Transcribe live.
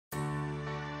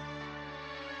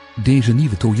Deze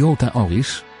nieuwe Toyota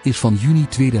Auris is van juni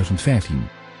 2015.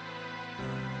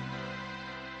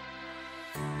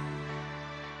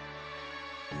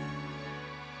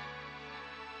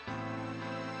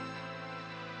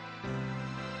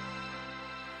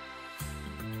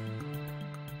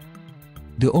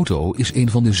 De auto is een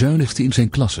van de zuinigste in zijn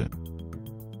klasse.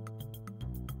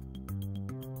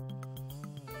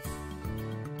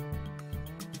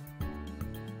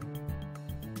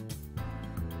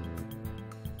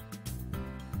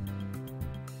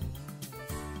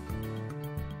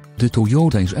 De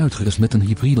Toyota is uitgerust met een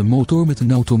hybride motor met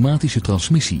een automatische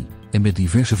transmissie en met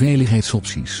diverse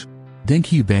veiligheidsopties. Denk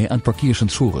hierbij aan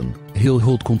parkeersensoren, hill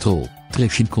hold control,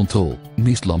 traction control,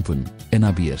 mistlampen en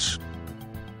ABS.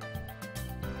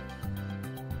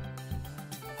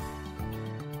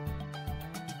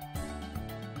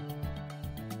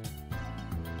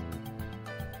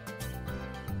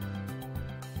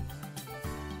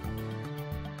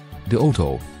 De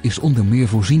auto is onder meer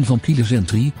voorzien van keyless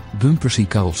entry, bumpers in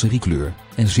carrosseriekleur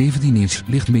en 17-inch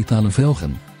lichtmetalen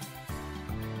velgen.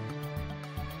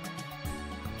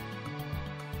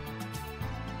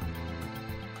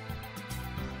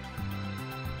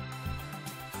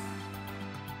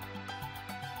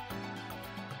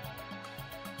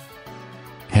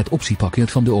 Het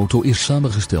optiepakket van de auto is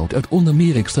samengesteld uit onder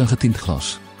meer extra getint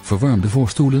glas, verwarmde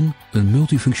voorstoelen, een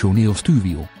multifunctioneel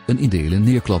stuurwiel, een in delen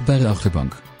neerklapbare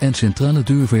achterbank en centrale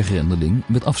deurvergrendeling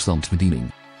met afstandsbediening.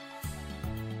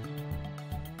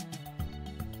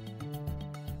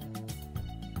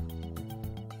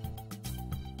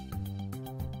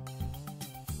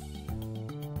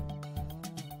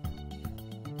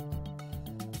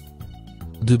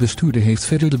 De bestuurder heeft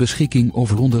verder de beschikking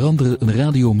over onder andere een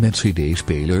radio met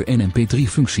cd-speler en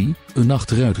mp3-functie, een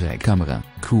achteruitrijcamera,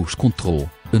 cruise control,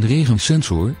 een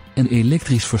regensensor en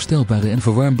elektrisch verstelbare en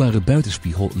verwarmbare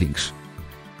buitenspiegel links.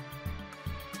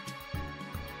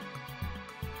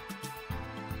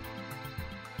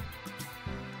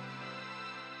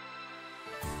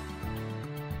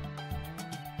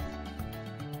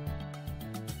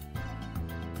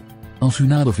 Als u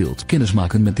nader wilt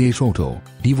kennismaken met deze auto,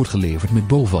 die wordt geleverd met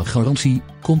BOVAG garantie,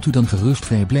 komt u dan gerust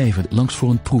vrijblijvend langs voor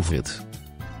een proefrit.